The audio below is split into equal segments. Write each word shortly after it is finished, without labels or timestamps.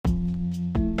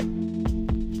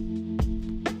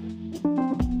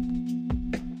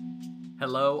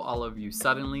Hello, all of you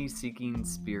Suddenly Seeking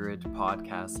Spirit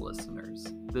podcast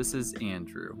listeners. This is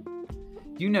Andrew.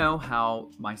 You know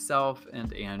how myself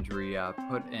and Andrea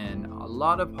put in a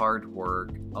lot of hard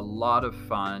work, a lot of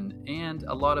fun, and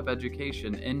a lot of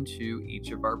education into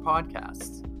each of our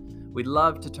podcasts. We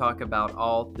love to talk about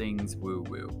all things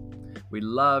woo-woo. We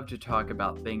love to talk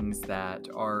about things that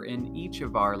are in each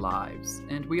of our lives,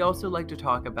 and we also like to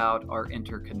talk about our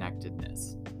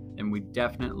interconnectedness. And we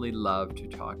definitely love to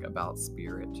talk about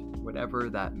spirit,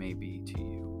 whatever that may be to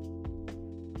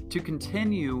you. To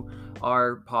continue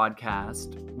our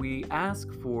podcast, we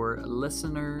ask for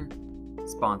listener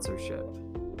sponsorship.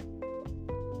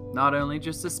 Not only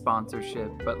just a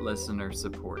sponsorship, but listener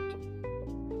support.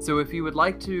 So if you would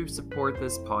like to support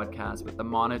this podcast with a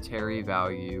monetary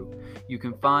value, you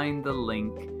can find the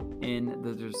link in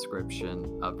the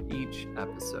description of each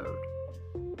episode.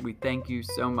 We thank you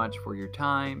so much for your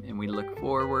time, and we look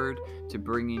forward to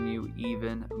bringing you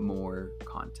even more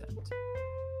content.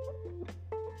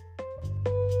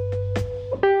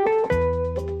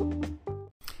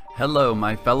 Hello,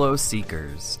 my fellow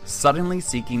seekers. Suddenly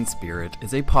Seeking Spirit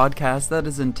is a podcast that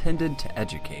is intended to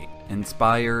educate,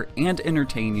 inspire, and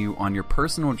entertain you on your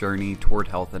personal journey toward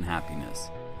health and happiness.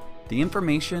 The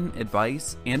information,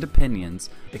 advice, and opinions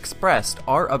expressed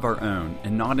are of our own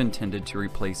and not intended to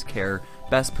replace care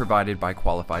best provided by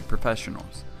qualified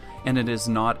professionals, and it is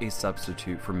not a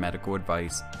substitute for medical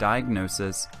advice,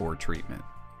 diagnosis, or treatment.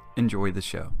 Enjoy the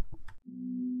show.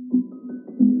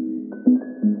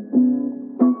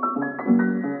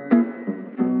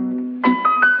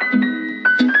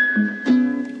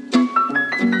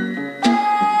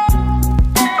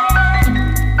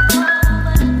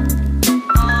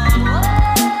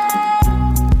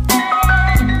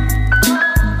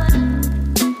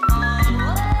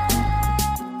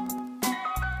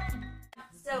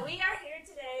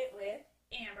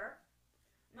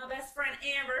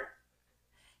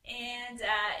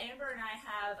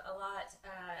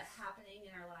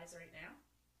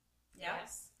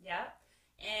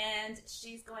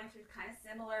 She's going through kind of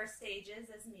similar stages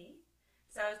as me.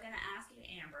 So I was going to ask you,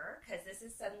 Amber, because this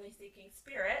is Suddenly Seeking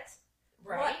Spirit.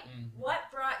 Right. What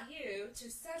brought you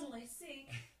to suddenly seek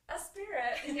a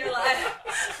spirit in your life?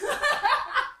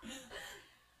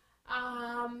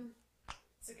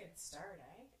 It's a good start,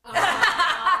 eh?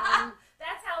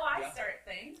 That's how I start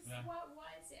things. Yeah. What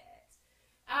was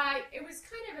it? It was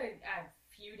kind of a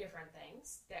few different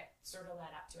things that sort of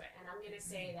led up to it. And I'm going to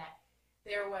say that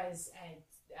there was a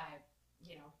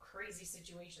crazy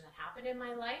situation that happened in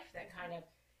my life that kind of,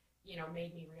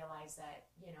 made me realize that,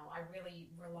 I really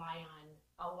rely on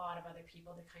a lot of other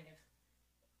people to kind of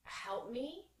help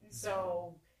me. Mm-hmm.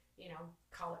 So,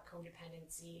 call it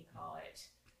codependency, call it,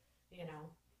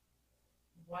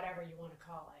 whatever you want to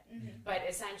call it. Mm-hmm. But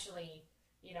essentially,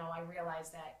 I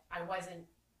realized that I wasn't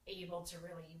able to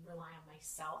really rely on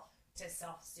myself to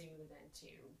self-soothe and to,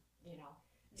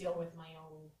 deal with my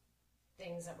own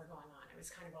things that were going on. I was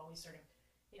kind of always sort of,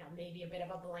 maybe a bit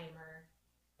of a blamer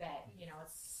that,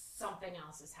 it's something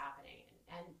else is happening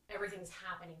and everything's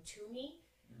happening to me.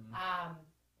 Mm-hmm.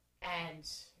 And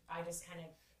I just kind of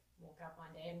woke up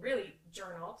one day and really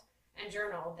journaled that,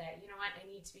 I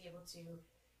need to be able to,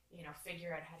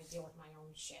 figure out how to deal with my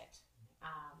own shit,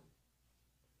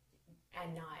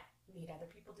 and not need other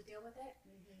people to deal with it.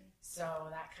 Mm-hmm.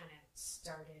 So that kind of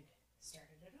started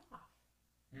it off.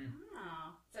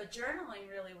 Oh, so journaling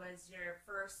really was your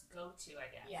first go-to, I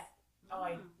guess. Yeah. Oh,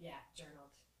 I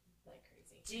journaled like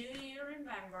crazy. Do you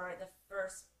remember the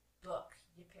first book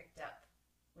you picked up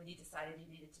when you decided you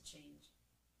needed to change?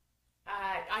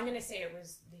 I'm going to say it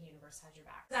was The Universe Has Your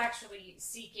Back. I was actually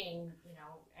seeking,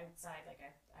 outside, like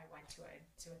I went to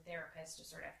a therapist to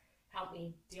sort of help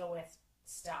me deal with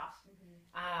stuff.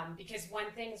 Mm-hmm. Because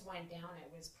when things went down, it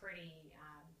was pretty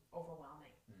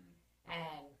overwhelming. Mm-hmm.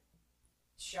 And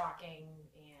shocking,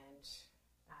 and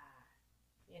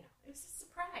it was a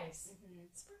surprise. Mm-hmm.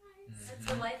 Surprise. Mm-hmm. That's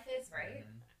what life is, right?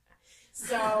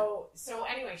 Mm-hmm. So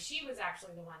anyway, she was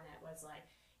actually the one that was like,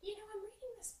 I'm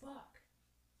reading this book.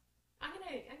 I'm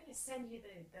gonna send you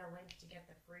the link to get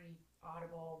the free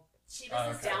Audible. She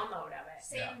was the download of it.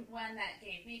 Same one that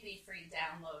gave me the free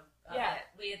download of it.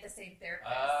 We had the same therapist.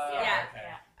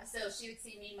 Yeah. So she would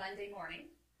see me Monday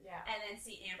morning. Yeah. And then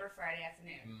see Amber Friday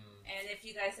afternoon. Mm. And if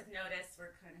you guys have noticed,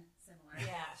 we're kind of similar.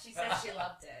 Yeah. She said she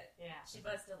loved it. Yeah. She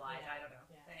must have lied. I don't know.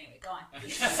 Yeah. But anyway, go on.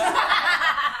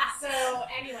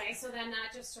 So then that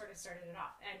just sort of started it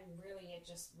off. And really, it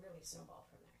just really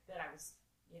snowballed from there. That I was,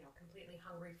 completely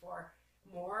hungry for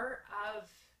more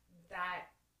of that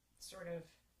sort of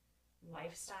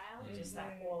lifestyle. Mm-hmm. Just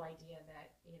that whole idea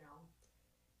that,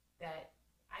 that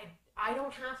I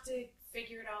don't have to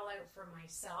figure it all out for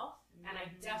myself, and I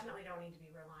definitely don't need to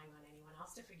be relying on anyone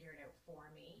else to figure it out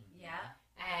for me. Yeah.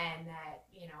 And that,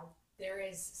 there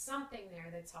is something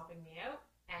there that's helping me out,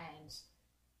 and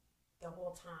the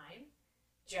whole time,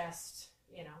 just,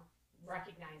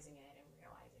 recognizing it and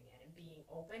realizing it and being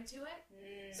open to it.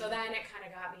 So then it kind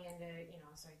of got me into,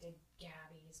 so I did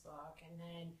Gabby's book, and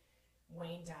then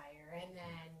Wayne Dyer, and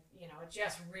then, it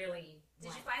just really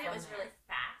Did you find it was really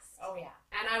fast? Oh yeah.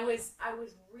 And I was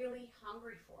really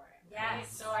hungry for it. Yes. Right?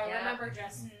 So I remember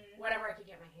just whatever I could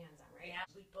get my hands on, right? Yeah.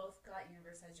 We both got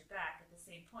Universe Has Your Back at the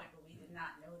same point, but we did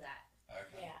not know that.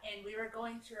 Okay. Yeah. And we were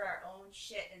going through our own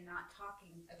shit and not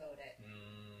talking about it.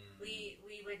 We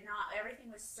would not, everything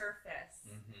was surface.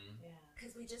 Yeah.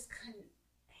 Because we just couldn't,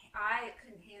 I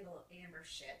couldn't handle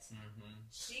Amber's shit.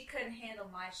 She couldn't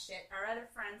handle my shit. Our other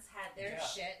friends had their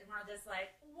shit, and we're just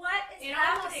like, what is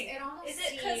happening? Almost is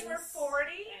it because we're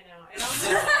 40? I know. It almost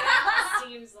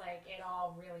seems like it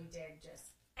all really did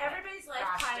just Everybody's life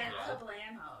crashed kind of down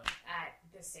kablamoed at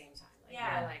the same time. Like,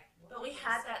 Yeah. we're like, But we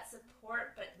had that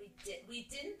support, but we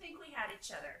didn't think we had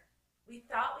each other. We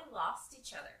thought we lost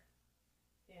each other.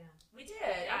 Yeah. We did.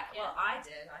 Yeah. I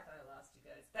did. I thought I lost you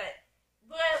guys. But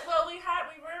we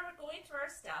were going through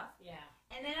our stuff. Yeah.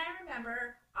 And then I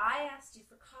remember I asked you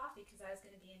for coffee because I was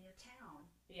going to be in your town.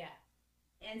 Yeah.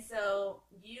 And so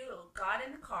you got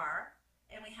in the car,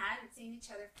 and we hadn't seen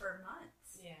each other for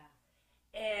months. Yeah.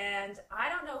 And I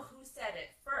don't know who said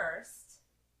it first,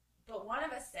 but one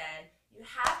of us said, you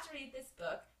have to read this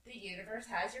book, The Universe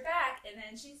Has Your Back. And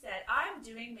then she said,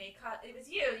 it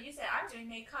was you. You said, I'm doing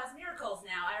May Cause Miracles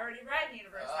now. I already read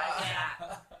Universe Has Your Back.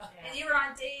 Yeah. And you were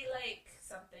on day,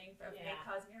 something from May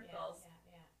Cause Miracles.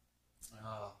 Yeah.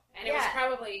 Oh. And it was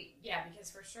probably, because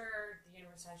for sure, The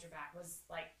Universe Has Your Back was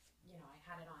like, I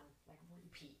had it on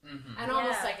repeat. And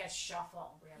almost like a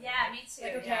shuffle, really. Yeah, me too.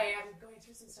 Like, okay, I'm going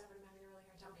through some stuff and I'm having a really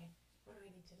hard time. Okay, what do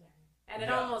I need to learn? And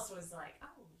it almost was like,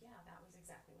 oh, yeah, that was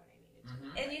exactly what I needed to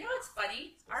learn. And you know what's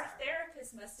funny? Our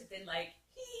therapist must have been like,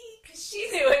 because she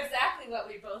knew exactly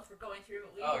what we both were going through,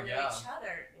 but we didn't know each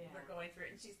other were going through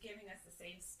it, and she's giving us the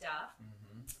same stuff.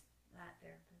 That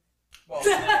therapist. Well,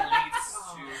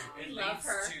 it leads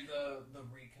to the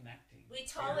reconnecting. We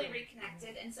totally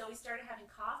reconnected, and so we started having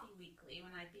coffee weekly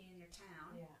when I'd be in your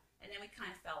town. Yeah. And then we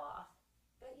kind of fell off.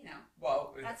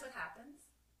 But, that's what happens.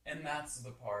 And that's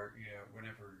the part,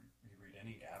 whenever you read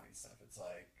any Gabby stuff, it's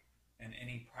like, in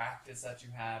any practice that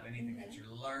you have, anything that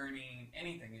you're learning,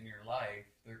 anything in your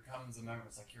life, there comes a moment,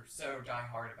 it's like you're so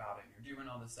diehard about it, and you're doing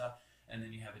all this stuff, and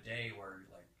then you have a day where,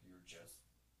 you're just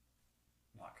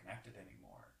not connected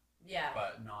anymore. Yeah.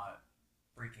 But not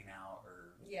freaking out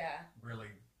or Yeah.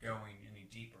 really going any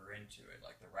deeper into it.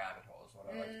 Like the rabbit hole is what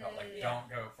I like to call it. Don't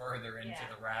go further into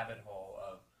the rabbit hole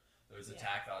of those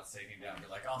attack thoughts taking down.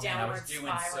 You're like, oh man, I was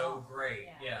doing so great.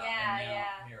 And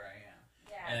now here I am.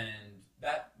 Yeah. And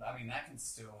that can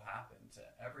still happen to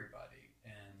everybody.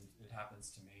 And it happens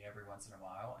to me every once in a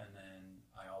while. And then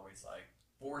I always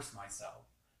force myself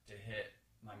to hit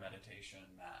my meditation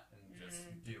mat and just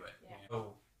do it. Yeah.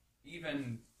 So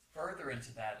even further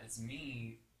into that is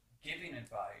me giving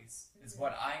advice is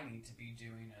what I need to be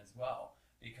doing as well,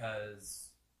 because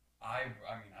I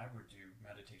would do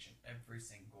meditation every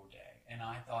single day, and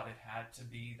I thought it had to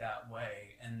be that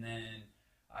way, and then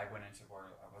I went into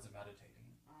where I wasn't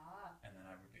meditating, and then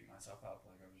I would beat myself up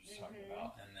like I was just talking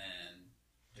about, and then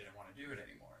didn't want to do it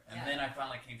anymore, and then I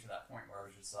finally came to that point where I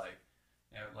was just like,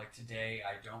 today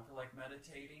I don't feel like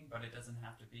meditating, but it doesn't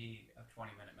have to be a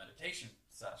 20-minute meditation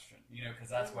session,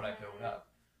 because that's what I build up.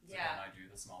 So then I do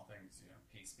the small things,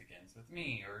 peace begins with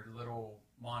me, or little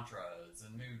mantras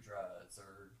and mudras,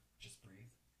 or just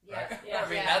breathe. Yeah. Right?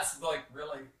 Yeah. That's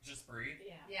really just breathe.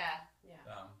 Yeah.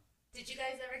 Did you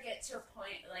guys ever get to a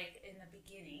point, in the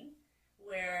beginning,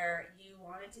 where you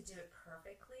wanted to do it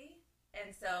perfectly,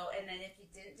 and then if you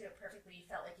didn't do it perfectly, you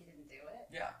felt like you didn't do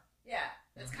it? Yeah. Yeah,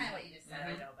 that's kind of what you just said,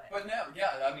 I know, but... But no,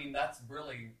 that's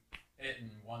really it in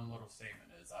one little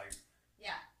statement is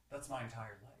that's my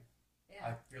entire life. Yeah.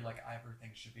 I feel like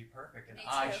everything should be perfect, and Me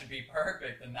I too. should be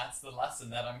perfect, and that's the lesson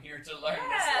that I'm here to learn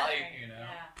this life,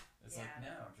 Yeah. It's like,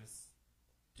 no, just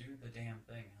do the damn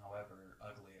thing, however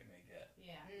ugly it may get.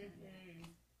 Yeah. Mm-hmm.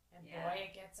 And boy,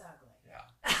 it gets ugly. Yeah.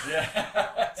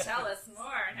 Yeah. Tell us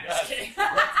more. No, Yes. just kidding.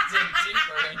 Let's dig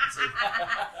deeper into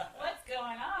that. What's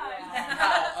going on?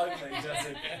 How ugly does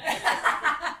it get?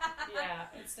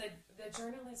 Yeah, it's the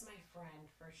journal is my friend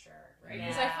for sure, right? Yeah.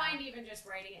 Because I find even just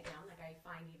writing it down, I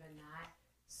find even that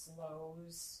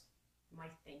slows my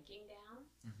thinking down,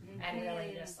 and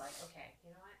really just okay,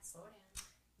 you know what, slow down.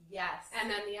 Yes. And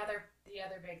then the other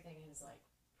big thing is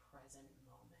present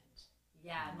moment.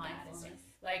 Yeah, That is mindfulness. it.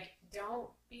 Like, don't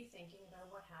be thinking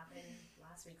about what happened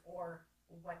last week or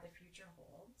what the future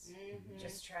holds. Mm-hmm.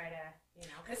 Just try to,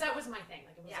 because that was my thing.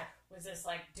 Like, it was Yeah. was this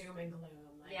like doom and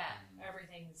gloom. Like, Yeah.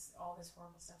 everything's, all this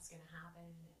horrible stuff's gonna happen,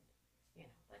 and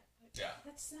like, Yeah.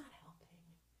 that's not helping.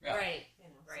 Yeah. Right. So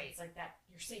Right. it's like that.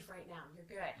 You're safe right now. You're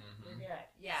good. Mhm. You're good.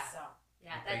 Yeah. So.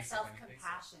 Yeah, You that's face it when you face it.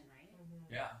 self-compassion, right?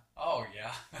 Yeah. Oh,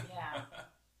 yeah. Yeah.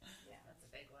 That's a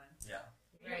big one. Yeah.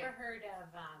 Have you ever heard of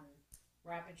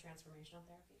rapid transformational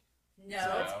therapy? No. So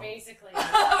No. it's basically no.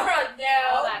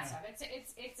 all that stuff. It's a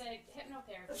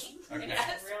hypnotherapy. Okay.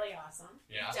 It's really awesome.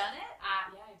 Yeah. You done it?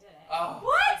 Yeah, I did it. Oh.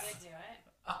 What? I did do it.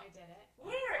 I did it.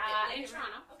 Where? In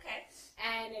Toronto. Okay.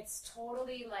 And it's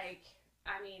totally like,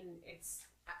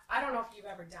 I don't know if you've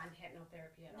ever done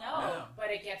hypnotherapy at all. No. No. But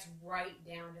it gets right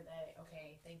down to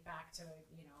think back to,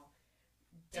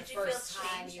 the Did you feel first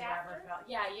time changed you ever after? felt.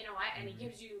 Yeah, you know what? And it Mhm.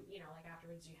 gives you, like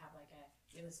afterwards you have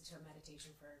you listen to a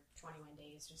meditation for 21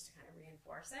 days just to kind of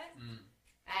reinforce it. Mm.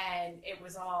 And it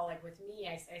was all like with me,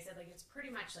 I said like it's pretty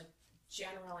much like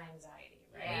general anxiety,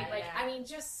 right? Yeah, like, yeah. I mean,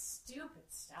 just stupid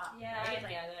stuff. Yeah, right? I Like,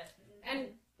 get it.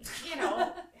 and,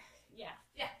 yeah.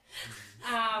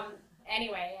 Mm.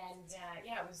 Anyway, and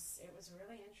it was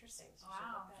really interesting. So you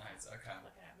should Wow. look that up. Nice. Okay.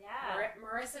 Look it up. Yeah.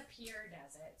 Marissa Peer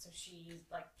does it, so she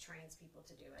like trains people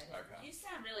to do it. And Okay. You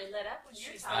sound really lit up when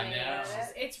you're she's talking I know. about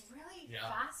it. It's really Yeah.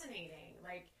 fascinating.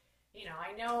 Like,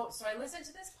 I know. So I listened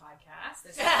to this podcast.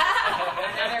 This is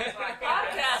another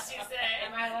Podcast, you say?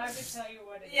 Am I allowed to tell you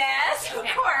what it is? Yes, of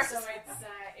Okay, course. So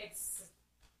it's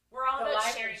We're all the about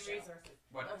library sharing show. resources.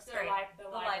 What? Oh, the, sorry. the The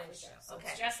library library show. show. So Okay.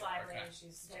 it's just library. Okay.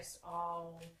 She's just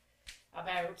all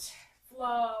about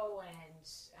flow, and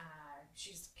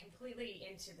she's completely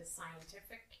into the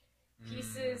scientific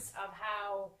pieces of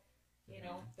how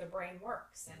the brain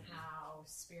works and Mhm. how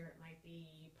spirit might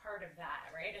be part of that,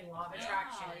 right? And law of Oh,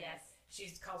 attraction. yes. She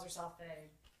calls herself the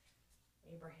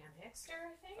Abraham Hickster,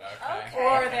 I think, Okay.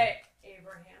 or the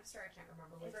Abrahamster. I can't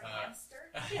remember which.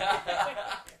 Abrahamster.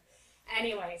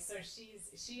 Anyway, so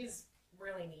she's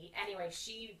really neat. Anyway,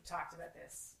 she talked about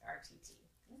this RTT,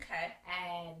 Okay.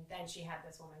 and then she had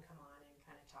this woman come on and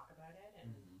kind of talk about it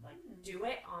and Mhm. like do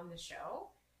it on the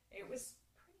show. It was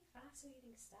pretty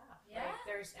fascinating stuff. Yeah. Like,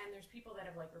 there's people that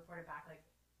have like reported back, like,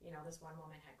 this one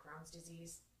woman had Crohn's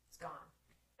disease. It's gone.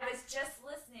 I was just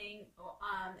listening.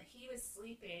 He was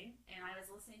sleeping, and I was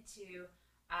listening to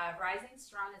 "Rising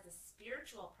Strong" as a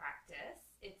spiritual practice.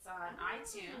 It's on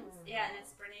iTunes. Yeah, and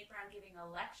it's Brene Brown giving a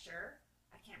lecture.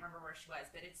 I can't remember where she was,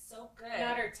 but it's so good.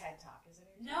 Not her TED Talk, is it?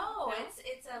 Her TED No, Talk?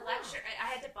 it's a lecture. I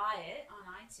had to buy it on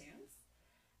iTunes.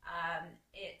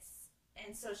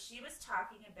 And so she was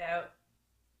talking about,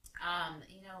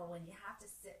 when you have to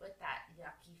sit with that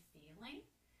yucky feeling,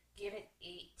 give it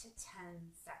 8 to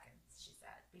 10 seconds, she said,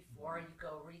 before you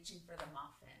go reaching for the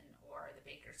muffin or the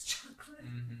baker's chocolate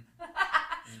Mhm.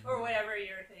 or whatever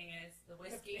your thing is, the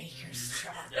whiskey. Baker's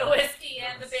chocolate. The whiskey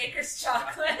and the baker's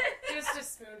chocolate. Just a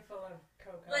spoonful of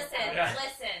cocoa. Listen, Yeah.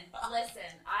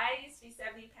 listen. I used to be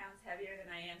 70 pounds heavier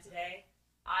than I am today.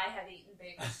 I have eaten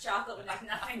baker's chocolate when there's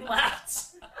nothing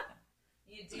left.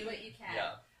 You do what you can.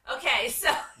 Yeah. Okay,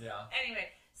 so Yeah.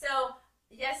 anyway, so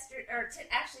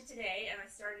actually today, and I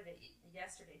started it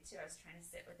yesterday too. I was trying to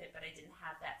sit with it, but I didn't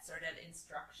have that sort of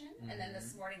instruction. And then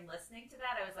this morning, listening to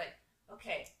that, I was like,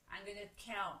 okay, I'm going to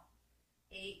count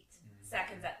 8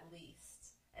 seconds at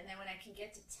least, and then when I can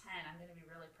get to 10, I'm going to be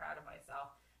really proud of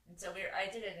myself. And so I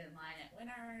did it in line at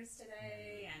Winners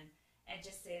today, and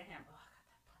just say to him, oh, I got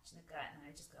that punch in the gut, and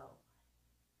I just go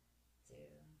 1, 2,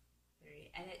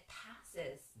 3, and it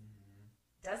passes.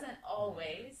 Doesn't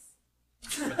always.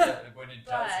 But when it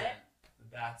But- doesn't,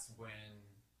 that's when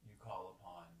you call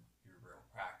upon your real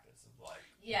practice of like,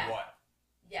 Yeah. what?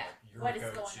 Yeah. Like, your What is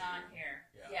go-to. going on here?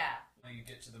 Yeah. Yeah. When you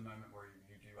get to the moment where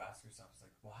you do ask yourself, it's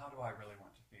like, well, how do I really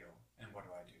want to feel, and what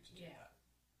do I do to do Yeah. that?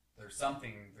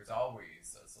 There's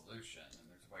always a solution, and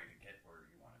there's a way to get where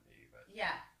you want to be. But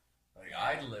Yeah. like,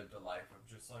 I lived a life of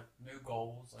just like new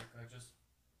goals. Like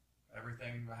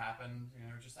everything happened,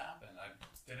 it just happened. I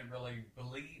didn't really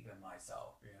believe in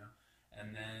myself,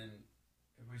 and then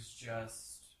it was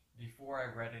just before I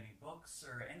read any books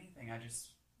or anything, I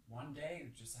just one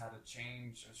day just had a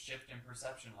shift in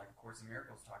perception, like A Course in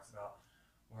Miracles talks about,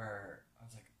 where I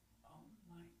was like, oh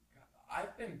my God,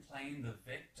 I've been playing the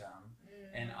victim,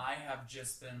 and I have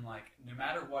just been like, no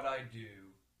matter what I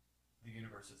do, the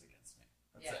universe is against me.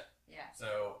 That's it. Yeah.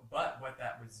 So, but what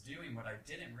that was doing, what I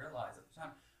didn't realize at the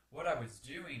time, what I was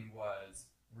doing was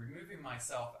removing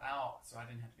myself out so I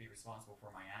didn't have to be responsible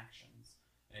for my actions.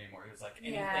 anymore. It was like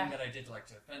anything that I did like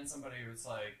to offend somebody, it was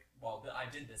like, well, I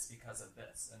did this because of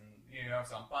this, and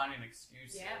so I'm finding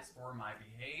excuses for my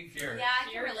behavior. Yeah,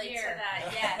 I can relate to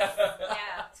that. Yes,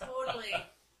 yeah, totally.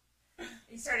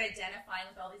 You start identifying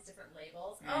with all these different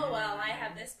labels. Oh well, I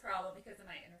have this problem because of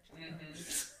my inner child.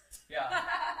 Yeah,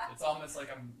 it's almost like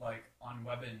I'm like on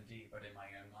WebMD, but in my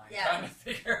own mind, trying to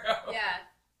figure out. Yeah,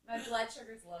 my blood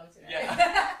sugar's low today.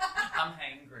 Yeah, I'm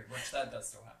hangry, which that does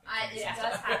still happen. It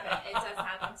does happen. It does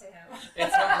happen to him.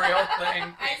 It's a real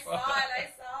thing. I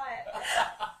saw it.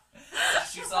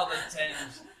 She saw the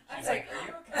tinge. She's like, "Are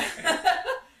you okay?"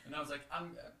 And I was like,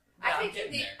 I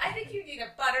think you need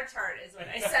a butter tart, is what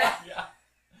I said. Yeah.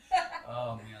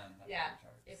 Oh man. Yeah.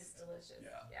 It is delicious.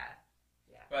 Yeah.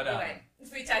 But anyway,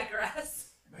 we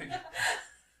digress.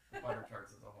 Butter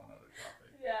tarts is a whole other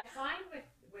topic. Yeah. I find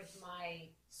with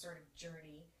my sort of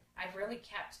journey, I've really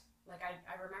kept, like,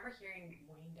 I remember hearing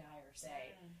Wayne Dyer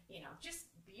say,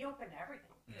 just be open to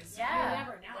everything. Because you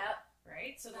never know. Yep.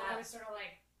 Right? So then I was sort of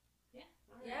like,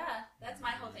 yeah, that's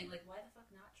my whole thing. Like, why the fuck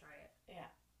not try it?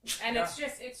 Yeah. And it's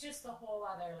just the whole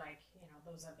other, like,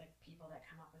 those are the people that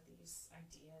come up with these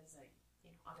ideas, like,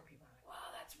 other people are like, wow,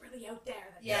 that's really out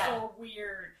there. That's so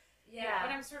weird. Yeah.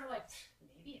 But I'm sort of like,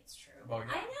 maybe it's true. Well,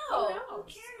 I know. Who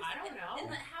cares? I don't know.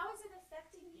 And how is it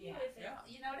affecting you? If it,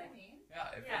 you know what I mean?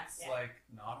 Yeah. If it's like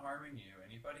not harming you,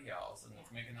 anybody else, and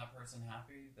it's making that person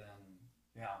happy, then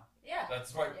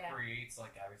that's what creates,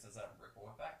 like Gabby says, that ripple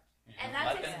effect. And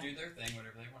let them do their thing,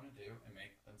 whatever they want to do, and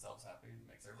make themselves happy, and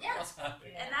makes everybody else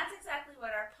happy. And that's exactly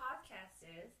what our podcast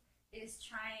is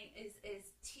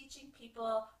teaching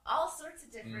people all sorts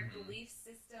of different belief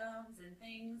systems and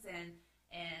things, and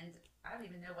I don't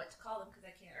even know what to call them because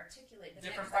I can't articulate them.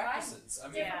 Different practices.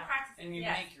 Different practices. And you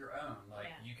make your own.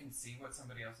 Like, you can see what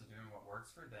somebody else is doing, what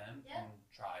works for them, and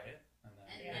try it. And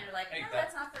then you're like, no,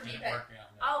 that's not for me, but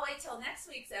I'll wait till next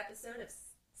week's episode of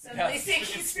Suddenly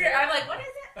Seeking Spirit. I'm like, what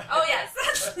is it? Oh, yes.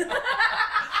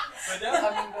 But no,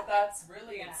 but that's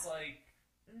really, it's like,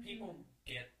 people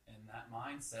get in that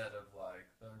mindset of like,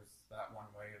 there's that one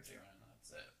way of doing it, and that's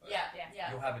it. But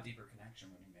you'll have a deeper connection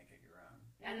when you make it your own.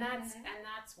 And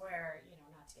that's where,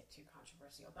 not to get too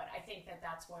controversial, but I think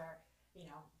that's where,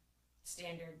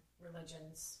 standard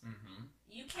religions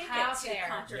you can't get too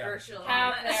controversial.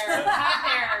 Have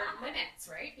their limits,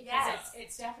 right? Because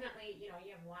it's definitely, you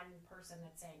have one person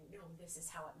that's saying, no, this is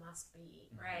how it must be.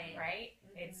 Right?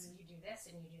 It's you do this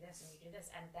and you do this and you do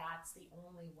this, and that's the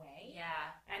only way.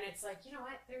 Yeah. And it's like, you know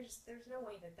what? There's no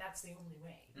way that's the only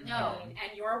way. No.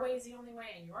 And your way is the only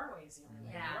way, and your way is the only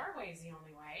way, and your way is the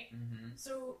only way.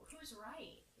 So who's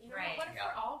right? What if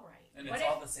we're all right? And it's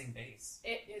all the same base.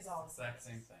 It is all the exact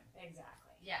same thing.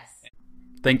 Exactly. Yes.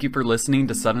 Thank you for listening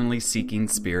to Suddenly Seeking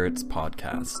Spirits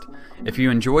podcast. If you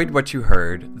enjoyed what you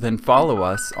heard, then follow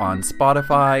us on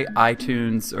Spotify,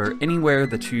 iTunes, or anywhere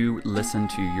that you listen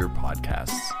to your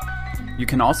podcasts. You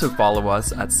can also follow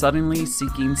us at Suddenly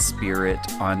Seeking Spirit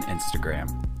on Instagram.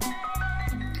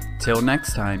 Till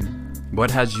next time,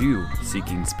 what has you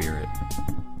seeking spirit?